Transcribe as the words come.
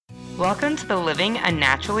Welcome to the Living a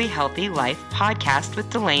Naturally Healthy Life podcast with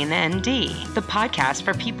Delane MD, the podcast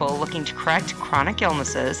for people looking to correct chronic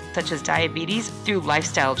illnesses such as diabetes through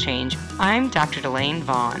lifestyle change. I'm Dr. Delane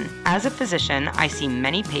Vaughn. As a physician, I see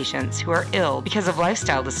many patients who are ill because of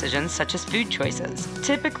lifestyle decisions such as food choices.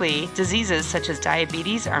 Typically, diseases such as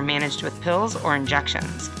diabetes are managed with pills or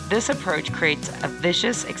injections. This approach creates a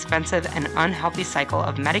vicious, expensive, and unhealthy cycle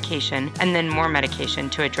of medication and then more medication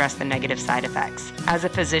to address the negative side effects. As a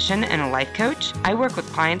physician and a life coach, I work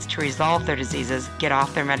with clients to resolve their diseases, get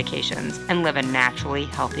off their medications, and live a naturally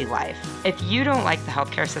healthy life. If you don't like the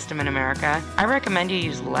healthcare system in America, I recommend you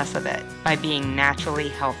use less of it by being naturally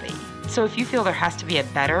healthy. So if you feel there has to be a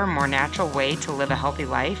better, more natural way to live a healthy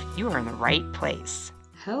life, you are in the right place.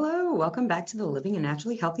 Hello, welcome back to the Living a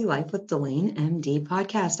Naturally Healthy Life with Delane MD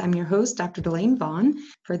podcast. I'm your host, Dr. Delane Vaughn.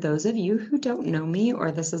 For those of you who don't know me,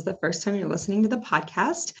 or this is the first time you're listening to the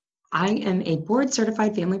podcast, I am a board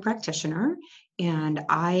certified family practitioner, and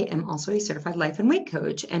I am also a certified life and weight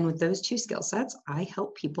coach. And with those two skill sets, I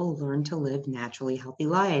help people learn to live naturally healthy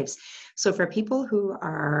lives. So for people who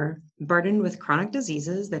are burdened with chronic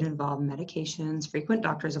diseases that involve medications, frequent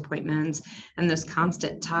doctor's appointments, and this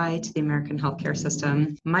constant tie to the American healthcare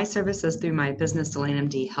system, my services through my business, Delane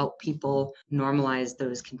MD, help people normalize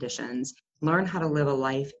those conditions. Learn how to live a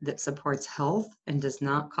life that supports health and does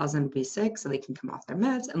not cause them to be sick so they can come off their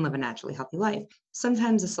meds and live a naturally healthy life.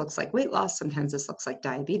 Sometimes this looks like weight loss, sometimes this looks like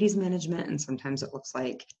diabetes management, and sometimes it looks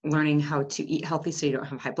like learning how to eat healthy so you don't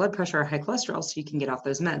have high blood pressure or high cholesterol so you can get off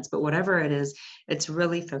those meds. But whatever it is, it's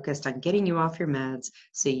really focused on getting you off your meds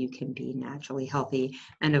so you can be naturally healthy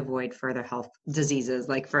and avoid further health diseases,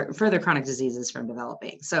 like further chronic diseases from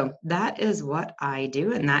developing. So that is what I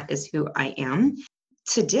do, and that is who I am.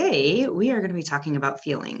 Today, we are going to be talking about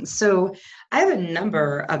feelings. So I have a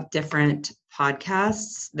number of different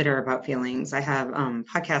podcasts that are about feelings. I have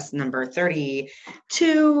podcast number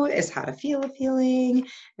 32 is how to feel a feeling,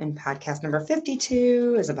 and podcast number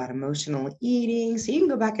 52 is about emotional eating. So you can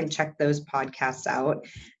go back and check those podcasts out.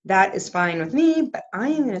 That is fine with me, but I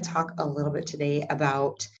am going to talk a little bit today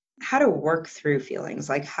about how to work through feelings,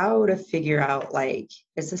 like how to figure out, like,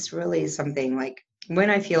 is this really something like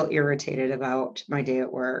when I feel irritated about my day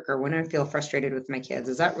at work, or when I feel frustrated with my kids,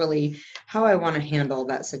 is that really how I want to handle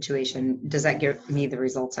that situation? Does that give me the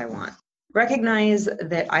results I want? Recognize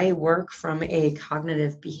that I work from a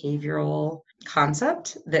cognitive behavioral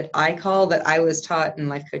concept that I was taught in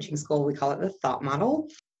life coaching school. We call it the thought model.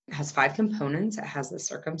 It has 5 components. It has the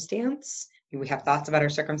circumstance. We have thoughts about our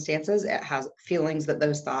circumstances. It has feelings that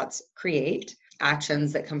those thoughts create,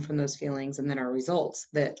 actions that come from those feelings, and then our results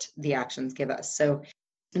that the actions give us. So,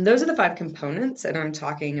 and those are the 5 components. And I'm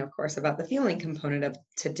talking, of course, about the feeling component of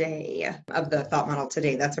today, of the thought model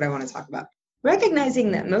today. That's what I want to talk about.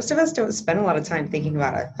 Recognizing that most of us don't spend a lot of time thinking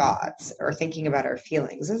about our thoughts or thinking about our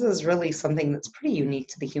feelings. This is really something that's pretty unique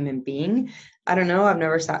to the human being. I don't know. I've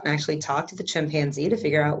never sat and actually talked to the chimpanzee to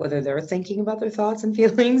figure out whether they're thinking about their thoughts and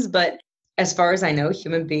feelings. But as far as I know,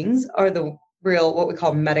 human beings are the real, what we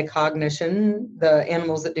call metacognition, the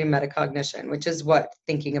animals that do metacognition, which is what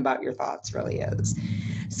thinking about your thoughts really is.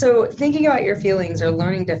 So thinking about your feelings or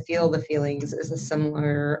learning to feel the feelings is a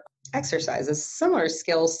similar exercise, a similar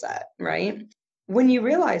skill set, right? When you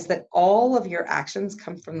realize that all of your actions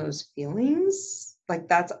come from those feelings, like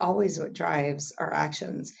that's always what drives our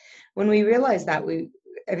actions. When we realize that,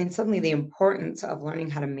 suddenly the importance of learning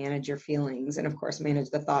how to manage your feelings and, of course, manage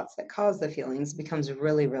the thoughts that cause the feelings becomes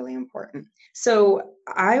really, really important. So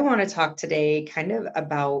I want to talk today kind of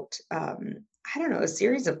about, a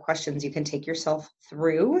series of questions you can take yourself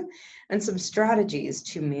through and some strategies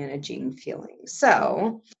to managing feelings.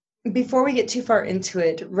 So before we get too far into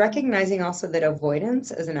it, recognizing also that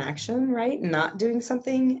avoidance is an action, right? Not doing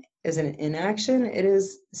something is an inaction. It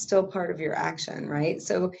is still part of your action, right?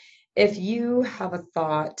 So if you have a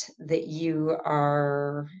thought that you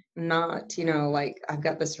are not, I've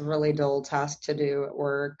got this really dull task to do at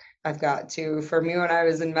work. For me, when I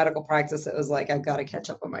was in medical practice, it was like, I've got to catch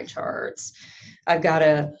up on my charts. I've got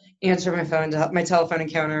to answer my phone, my telephone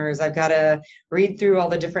encounters. I've got to read through all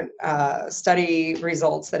the different study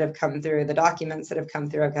results that have come through, the documents that have come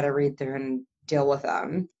through. I've got to read through and deal with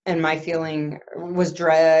them. And my feeling was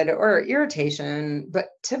dread or irritation, but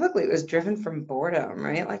typically it was driven from boredom,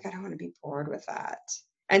 right? Like, I don't want to be bored with that.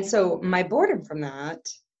 And so my boredom from that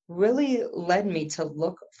really led me to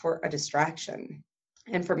look for a distraction.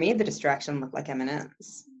 And for me, the distraction looked like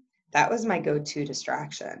M&Ms. That was my go-to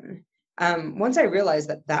distraction. Once I realized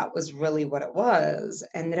that that was really what it was,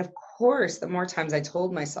 and that, of course, the more times I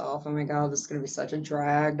told myself, oh my God, this is going to be such a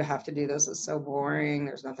drag to have to do this. It's so boring.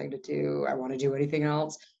 There's nothing to do. I want to do anything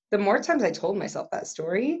else. the more times I told myself that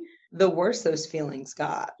story, the worse those feelings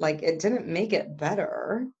got. Like it didn't make it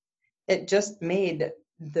better. It just made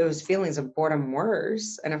those feelings of boredom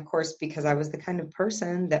worse. And of course, because I was the kind of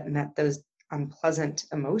person that met those unpleasant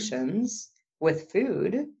emotions with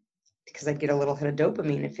food, because I'd get a little hit of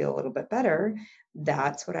dopamine and feel a little bit better,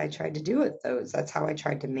 that's what I tried to do with those. That's how I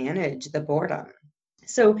tried to manage the boredom.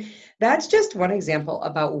 So that's just one example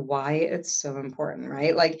about why it's so important,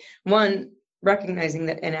 right? Like, one, recognizing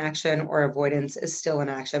that inaction or avoidance is still an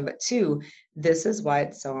action, but two, this is why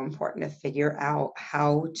it's so important to figure out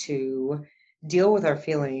how to deal with our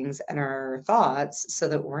feelings and our thoughts so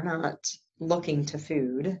that we're not looking to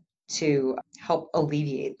food to help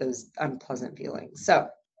alleviate those unpleasant feelings. So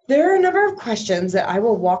there are a number of questions that I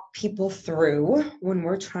will walk people through when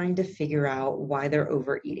we're trying to figure out why they're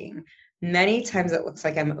overeating. Many times it looks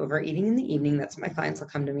like I'm overeating in the evening. That's what my clients will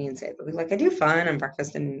come to me and say, but like, I do fine on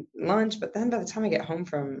breakfast and lunch, but then by the time I get home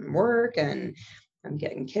from work and I'm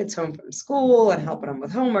getting kids home from school and helping them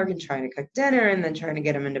with homework and trying to cook dinner and then trying to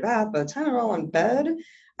get them into bath, by the time they're all in bed,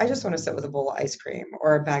 I just want to sit with a bowl of ice cream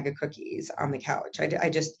or a bag of cookies on the couch. I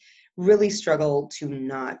just really struggle to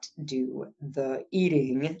not do the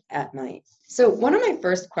eating at night. So one of my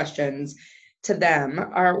first questions to them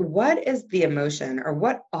are, what is the emotion or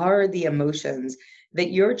what are the emotions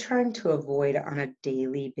that you're trying to avoid on a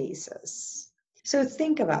daily basis? So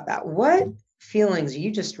think about that. What feelings are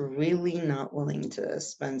you just really not willing to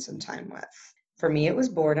spend some time with? For me, it was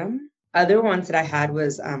boredom. Other ones that I had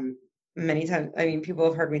was many times, I mean, people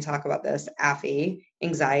have heard me talk about this, AFI,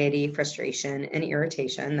 anxiety, frustration, and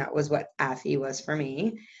irritation. That was what AFI was for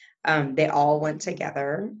me. They all went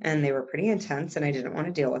together and they were pretty intense and I didn't want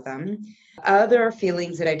to deal with them. Other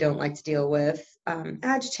feelings that I don't like to deal with,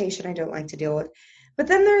 agitation, I don't like to deal with. But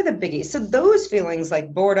then there are the biggies. So those feelings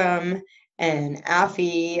like boredom and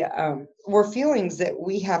AFI were feelings that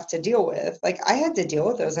we have to deal with. Like I had to deal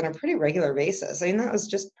with those on a pretty regular basis. I mean, that was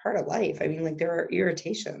just part of life. I mean, like there are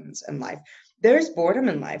irritations in life. There's boredom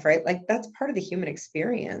in life, right? Like that's part of the human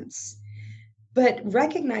experience. But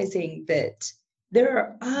recognizing that there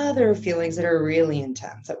are other feelings that are really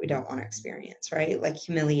intense that we don't want to experience, right? Like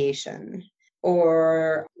humiliation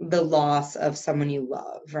or the loss of someone you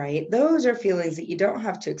love, right? Those are feelings that you don't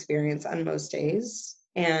have to experience on most days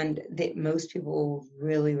and that most people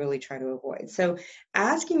really, really try to avoid. So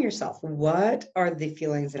asking yourself, what are the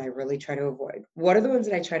feelings that I really try to avoid? What are the ones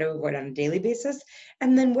that I try to avoid on a daily basis?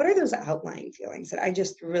 And then what are those outlying feelings that I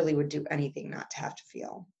just really would do anything not to have to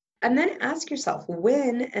feel? And then ask yourself,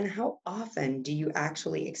 when and how often do you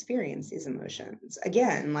actually experience these emotions?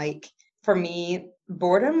 Again, like for me,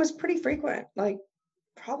 boredom was pretty frequent, like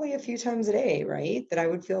probably a few times a day, right? That I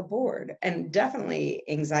would feel bored. And definitely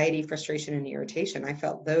anxiety, frustration, and irritation. I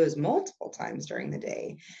felt those multiple times during the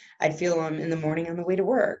day. I'd feel them in the morning on the way to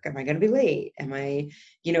work. Am I going to be late? Am I,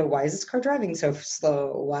 why is this car driving so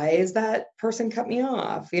slow? Why is that person cut me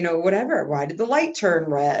off? Whatever. Why did the light turn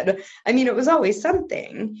red? I mean, it was always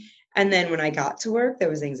something. And then when I got to work, there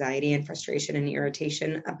was anxiety and frustration and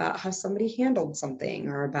irritation about how somebody handled something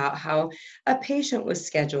or about how a patient was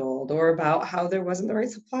scheduled or about how there wasn't the right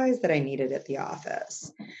supplies that I needed at the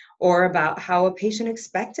office or about how a patient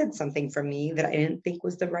expected something from me that I didn't think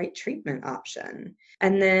was the right treatment option.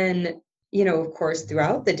 And then, of course,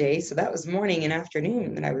 throughout the day, so that was morning and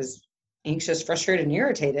afternoon, and I was anxious, frustrated, and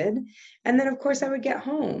irritated. And then, of course, I would get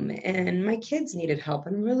home and my kids needed help.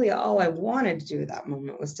 And really all I wanted to do at that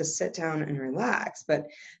moment was to sit down and relax. But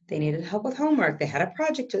they needed help with homework. They had a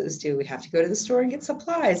project that was due. We'd have to go to the store and get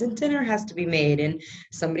supplies, and dinner has to be made, and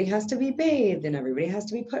somebody has to be bathed, and everybody has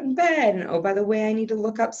to be put in bed. And oh, by the way, I need to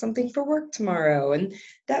look up something for work tomorrow. And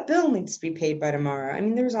that bill needs to be paid by tomorrow. I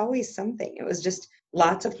mean, there was always something. It was just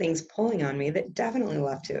lots of things pulling on me that definitely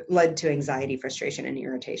led to anxiety, frustration, and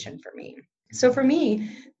irritation for me. So for me,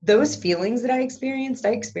 those feelings that I experienced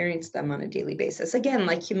them on a daily basis. Again,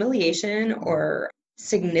 like humiliation or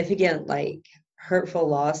significant, like hurtful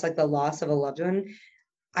loss, like the loss of a loved one.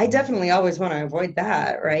 I definitely always want to avoid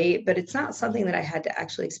that, right? But it's not something that I had to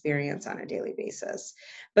actually experience on a daily basis.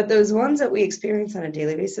 But those ones that we experience on a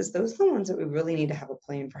daily basis, those are the ones that we really need to have a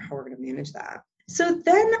plan for how we're going to manage that. So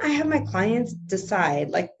then I have my clients decide,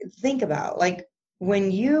 like, think about, like,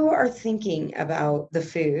 when you are thinking about the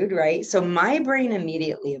food, right? So my brain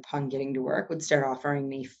immediately upon getting to work would start offering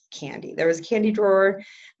me candy. There was a candy drawer.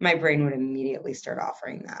 My brain would immediately start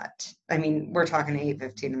offering that. I mean, we're talking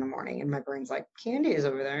 8:15 in the morning and my brain's like, candy is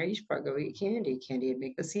over there. You should probably go eat candy. Candy would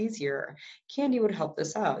make this easier. Candy would help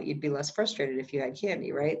this out. You'd be less frustrated if you had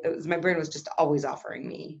candy, right? My brain was just always offering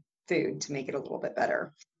me food to make it a little bit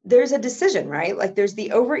better. There's a decision, right? Like there's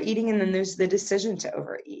the overeating and then there's the decision to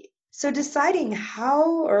overeat. So deciding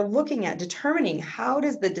how, or looking at determining how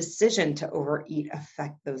does the decision to overeat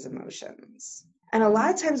affect those emotions? And a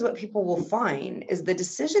lot of times what people will find is the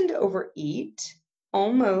decision to overeat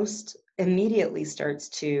almost immediately starts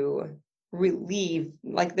to relieve,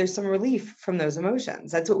 like there's some relief from those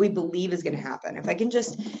emotions. That's what we believe is going to happen. If I can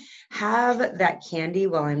just have that candy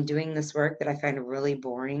while I'm doing this work that I find really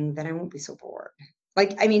boring, then I won't be so bored.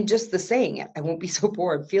 Like, I mean, just the saying it, I won't be so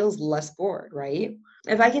bored feels less bored, right?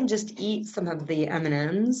 If I can just eat some of the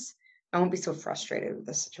M&Ms, I won't be so frustrated with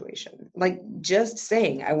the situation. Like just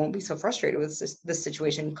saying I won't be so frustrated with this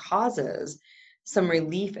situation causes some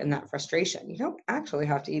relief in that frustration. You don't actually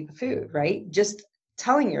have to eat the food, right? Just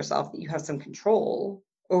telling yourself that you have some control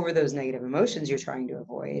over those negative emotions you're trying to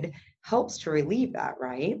avoid helps to relieve that,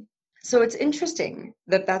 right? So it's interesting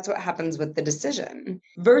that that's what happens with the decision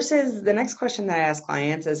versus the next question that I ask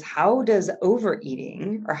clients is how does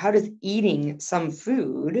overeating or how does eating some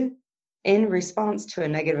food in response to a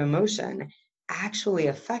negative emotion actually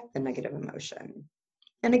affect the negative emotion?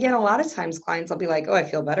 And again, a lot of times clients will be like, oh, I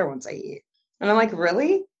feel better once I eat. And I'm like,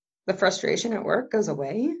 really? The frustration at work goes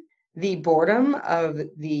away? The boredom of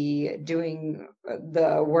the doing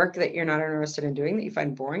the work that you're not interested in doing that you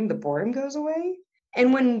find boring, the boredom goes away?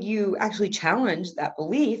 And when you actually challenge that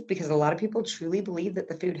belief, because a lot of people truly believe that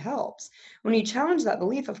the food helps, when you challenge that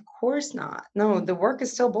belief, of course not. No, the work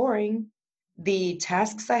is still boring. The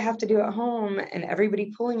tasks I have to do at home and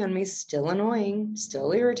everybody pulling on me is still annoying,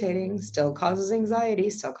 still irritating, still causes anxiety,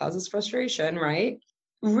 still causes frustration, right?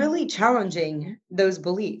 Really challenging those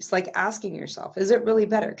beliefs, like asking yourself, is it really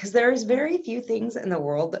better? Because there's very few things in the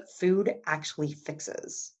world that food actually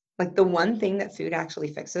fixes. Like the one thing that food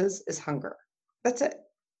actually fixes is hunger. That's it.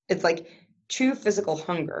 It's like true physical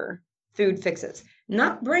hunger, food fixes.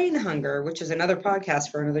 Not brain hunger, which is another podcast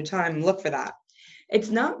for another time. Look for that. It's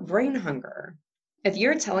not brain hunger. If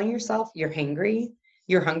you're telling yourself you're hungry,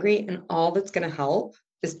 and all that's going to help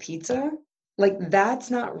is pizza, like that's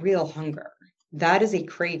not real hunger. That is a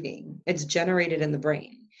craving. It's generated in the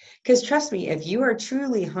brain. Because trust me, if you are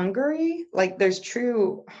truly hungry, like there's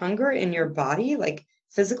true hunger in your body, like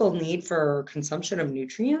physical need for consumption of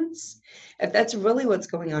nutrients, if that's really what's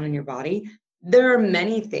going on in your body, there are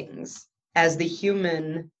many things as the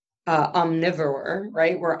human omnivore,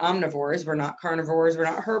 right? We're omnivores. We're not carnivores. We're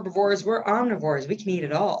not herbivores. We're omnivores. We can eat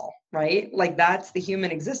it all, right? Like that's the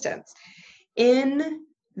human existence. In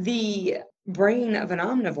the brain of an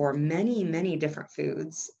omnivore, many, many different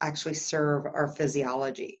foods actually serve our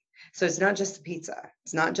physiology. So it's not just the pizza.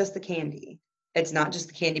 It's not just the candy. It's not just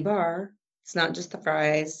the candy bar. It's not just the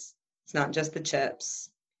fries. It's not just the chips.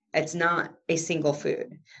 It's not a single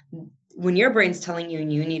food. When your brain's telling you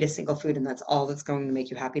you need a single food and that's all that's going to make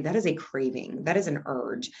you happy, that is a craving. That is an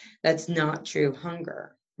urge. That's not true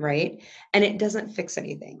hunger, right? And it doesn't fix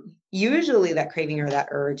anything. Usually that craving or that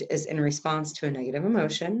urge is in response to a negative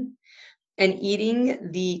emotion. And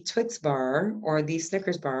eating the Twix bar or the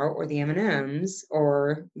Snickers bar or the M&Ms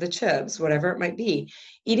or the chips, whatever it might be,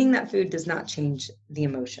 eating that food does not change the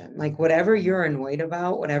emotion. Like whatever you're annoyed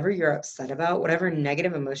about, whatever you're upset about, whatever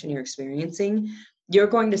negative emotion you're experiencing, you're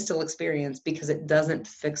going to still experience because it doesn't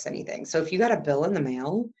fix anything. So if you got a bill in the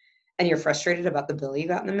mail and you're frustrated about the bill you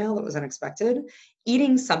got in the mail that was unexpected,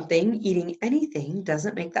 eating something, eating anything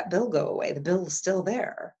doesn't make that bill go away. The bill is still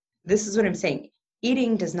there. This is what I'm saying.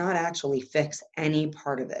 Eating does not actually fix any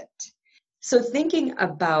part of it. So thinking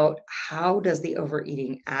about how does the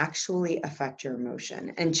overeating actually affect your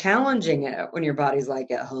emotion and challenging it when your body's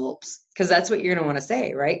like, it helps, because that's what you're going to want to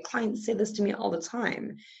say, right? Clients say this to me all the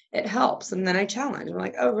time. It helps. And then I challenge. I'm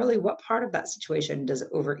like, oh, really? What part of that situation does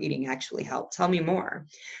overeating actually help? Tell me more.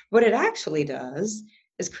 What it actually does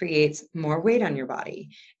is creates more weight on your body.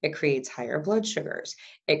 It creates higher blood sugars.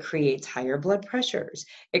 It creates higher blood pressures.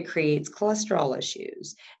 It creates cholesterol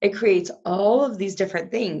issues. It creates all of these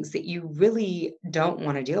different things that you really don't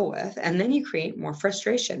want to deal with. And then you create more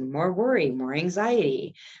frustration, more worry, more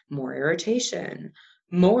anxiety, more irritation,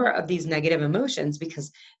 more of these negative emotions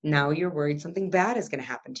because now you're worried something bad is going to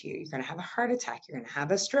happen to you. You're going to have a heart attack. You're going to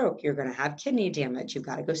have a stroke. You're going to have kidney damage. You've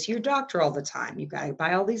got to go see your doctor all the time. You've got to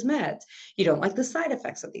buy all these meds. You don't like the side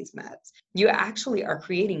effects of these meds. You actually are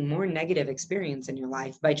creating more negative experience in your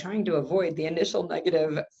life by trying to avoid the initial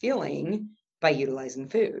negative feeling by utilizing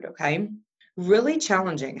food, okay? Really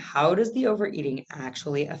challenging. How does the overeating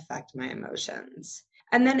actually affect my emotions?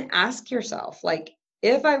 And then ask yourself, like,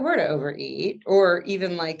 if I were to overeat, or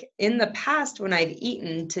even like in the past when I've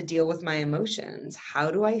eaten to deal with my emotions, how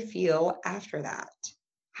do I feel after that?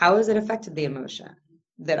 How has it affected the emotion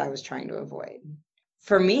that I was trying to avoid?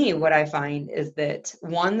 for me, what I find is that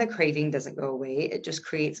one, the craving doesn't go away. It just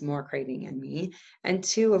creates more craving in me. And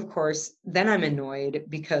two, of course, then I'm annoyed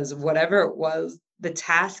because whatever it was, the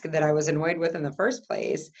task that I was annoyed with in the first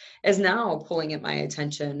place is now pulling at my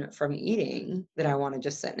attention from eating that I want to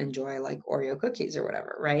just sit and enjoy, like Oreo cookies or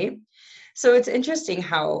whatever, right? So it's interesting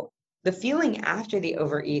how the feeling after the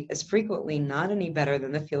overeat is frequently not any better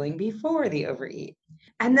than the feeling before the overeat.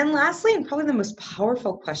 And then lastly, and probably the most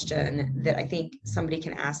powerful question that I think somebody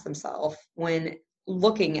can ask themselves when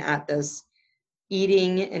looking at this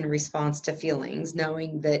eating in response to feelings,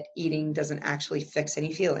 knowing that eating doesn't actually fix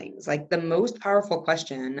any feelings, like the most powerful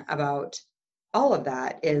question about all of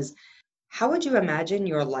that is, how would you imagine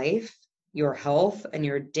your life, your health, and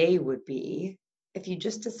your day would be if you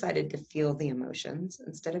just decided to feel the emotions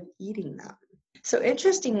instead of eating them? So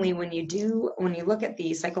interestingly, when you look at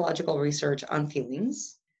the psychological research on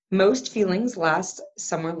feelings, most feelings last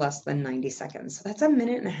somewhere less than 90 seconds. So that's a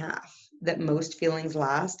minute and a half that most feelings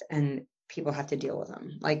last, and people have to deal with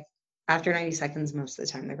them. Like after 90 seconds, most of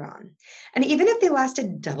the time they're gone. And even if they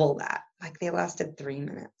lasted double that, like they lasted 3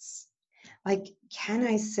 minutes, like, can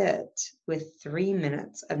I sit with 3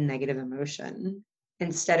 minutes of negative emotion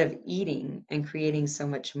instead of eating and creating so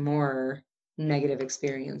much more negative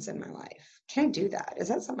experience in my life? Can I do that? Is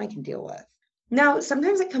that something I can deal with? Now,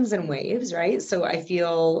 sometimes it comes in waves, right? So I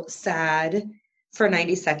feel sad for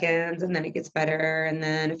 90 seconds and then it gets better. And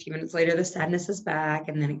then a few minutes later, the sadness is back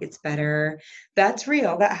and then it gets better. That's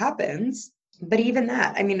real. That happens. But even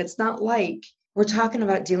that, I mean, it's not like we're talking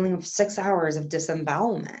about dealing with 6 hours of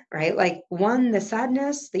disembowelment, right? Like one, the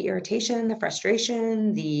sadness, the irritation, the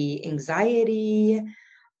frustration, the anxiety,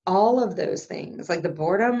 all of those things, like the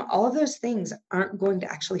boredom, all of those things aren't going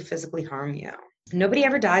to actually physically harm you. Nobody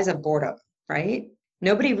ever dies of boredom, right?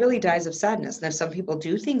 Nobody really dies of sadness. Now, some people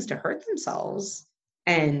do things to hurt themselves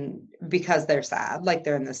and because they're sad, like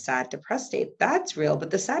they're in this sad, depressed state, that's real. But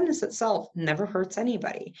the sadness itself never hurts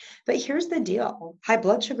anybody. But here's the deal. High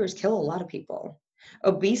blood sugars kill a lot of people.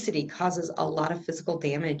 Obesity causes a lot of physical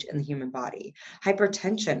damage in the human body.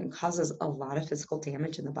 Hypertension causes a lot of physical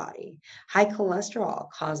damage in the body. High cholesterol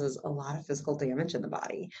causes a lot of physical damage in the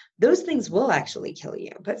body. Those things will actually kill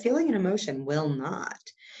you, but feeling an emotion will not.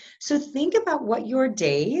 So think about what your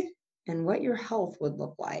day and what your health would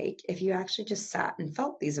look like if you actually just sat and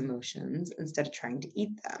felt these emotions instead of trying to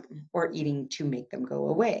eat them or eating to make them go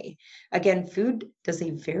away. Again, food does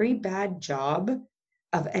a very bad job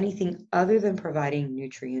of anything other than providing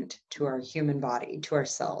nutrient to our human body, to our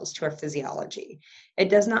cells, to our physiology. It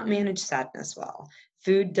does not manage sadness well.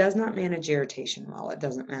 Food does not manage irritation well. It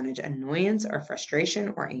doesn't manage annoyance or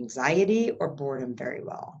frustration or anxiety or boredom very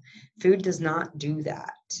well. Food does not do that.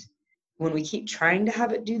 When we keep trying to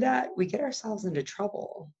have it do that, we get ourselves into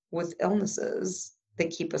trouble with illnesses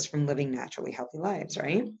that keep us from living naturally healthy lives,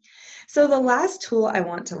 right? So the last tool I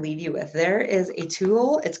want to leave you with, there is a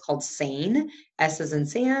tool, it's called SANE, S as in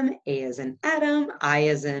Sam, A as in Adam, I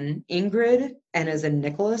as in Ingrid, N as in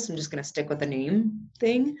Nicholas. I'm just going to stick with the name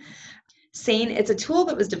thing. SANE, it's a tool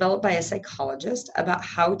that was developed by a psychologist about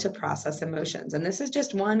how to process emotions. And this is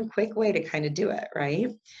just one quick way to kind of do it, right?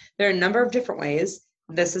 There are a number of different ways.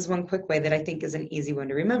 This is one quick way that I think is an easy one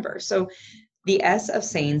to remember. So the S of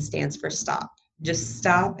SANE stands for stop. Just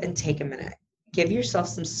stop and take a minute. Give yourself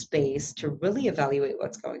some space to really evaluate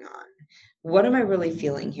what's going on. What am I really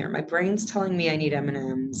feeling here? My brain's telling me I need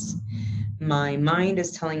M&Ms. My mind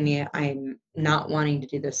is telling me I'm not wanting to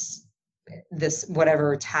do this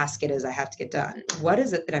whatever task it is I have to get done. What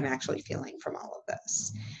is it that I'm actually feeling from all of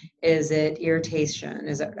this? Is it irritation?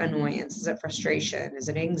 Is it annoyance? Is it frustration? Is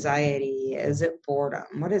it anxiety? Is it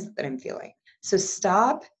boredom? What is it that I'm feeling? So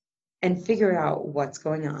stop and figure out what's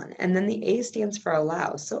going on. And then the A stands for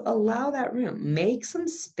allow. So allow that room. Make some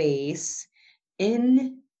space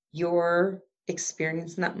in your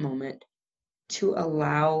experience in that moment to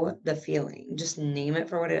allow the feeling. Just name it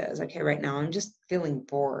for what it is. Okay, right now I'm just feeling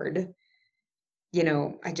bored.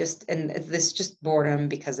 And this just boredom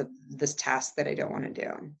because of this task that I don't want to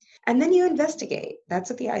do. And then you investigate. That's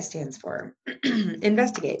what the I stands for.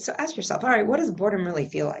 Investigate. So ask yourself, all right, what does boredom really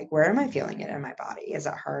feel like? Where am I feeling it in my body? Is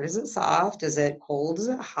it hard? Is it soft? Is it cold? Is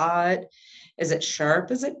it hot? Is it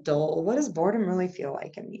sharp? Is it dull? What does boredom really feel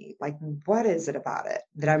like in me? Like, what is it about it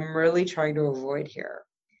that I'm really trying to avoid here?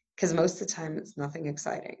 Because most of the time it's nothing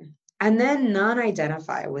exciting. And then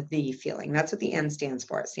non-identify with the feeling. That's what the N stands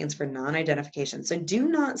for. It stands for non-identification. So do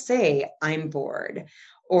not say, I'm bored,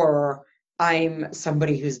 or I'm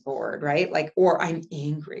somebody who's bored, right? Like, or I'm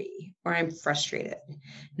angry, or I'm frustrated.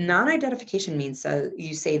 Non-identification means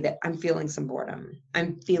you say that I'm feeling some boredom,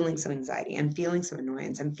 I'm feeling some anxiety, I'm feeling some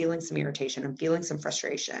annoyance, I'm feeling some irritation, I'm feeling some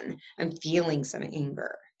frustration, I'm feeling some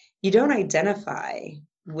anger. You don't identify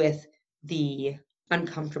with the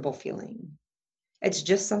uncomfortable feeling. It's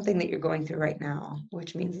just something that you're going through right now,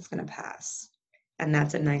 which means it's going to pass. And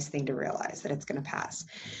that's a nice thing to realize, that it's going to pass.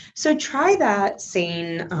 So try that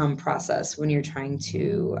sane process when you're trying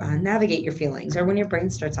to navigate your feelings, or when your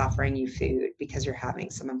brain starts offering you food because you're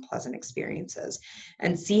having some unpleasant experiences,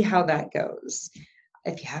 and see how that goes.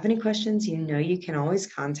 If you have any questions, you can always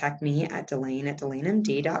contact me at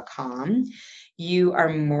Delaine@DelaineMD.com. You are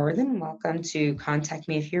more than welcome to contact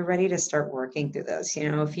me if you're ready to start working through this.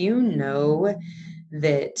 If you know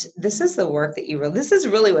that this is the work that this is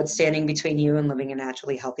really what's standing between you and living a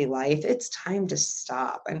naturally healthy life, it's time to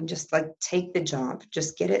stop. I mean, just like take the jump,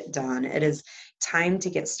 just get it done. It is time to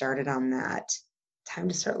get started on that. Time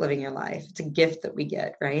to start living your life. It's a gift that we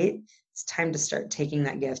get, right? It's time to start taking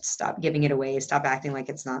that gift. Stop giving it away. Stop acting like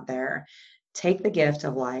it's not there. Take the gift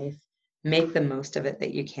of life. Make the most of it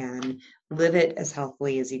that you can. Live it as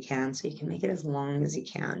healthily as you can so you can make it as long as you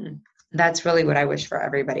can. That's really what I wish for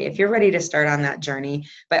everybody. If you're ready to start on that journey,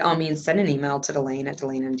 by all means, send an email to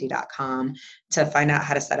Delaine@DelaineMD.com to find out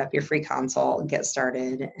how to set up your free consult, get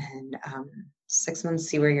started, and 6 months,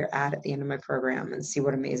 see where you're at the end of my program and see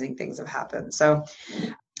what amazing things have happened. So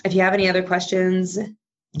if you have any other questions,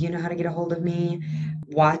 you know how to get a hold of me.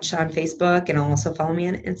 Watch on Facebook, and also follow me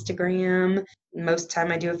on Instagram. Most time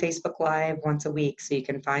I do a Facebook Live once a week, so you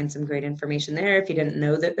can find some great information there. If you didn't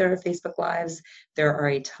know that there are Facebook Lives, there are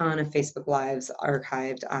a ton of Facebook Lives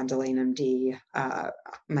archived on DelaineMD,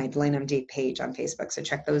 my DelaineMD page on Facebook. So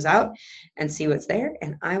check those out and see what's there,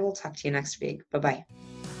 and I will talk to you next week. Bye-bye.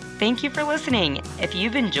 Thank you for listening. If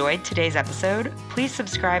you've enjoyed today's episode, please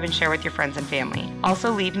subscribe and share with your friends and family.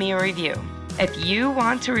 Also, leave me a review. If you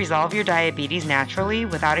want to resolve your diabetes naturally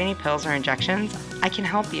without any pills or injections, I can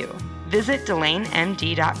help you. Visit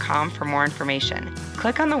DelaineMD.com for more information.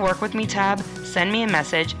 Click on the Work With Me tab, send me a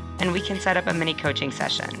message, and we can set up a mini coaching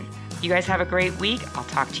session. You guys have a great week. I'll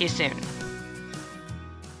talk to you soon.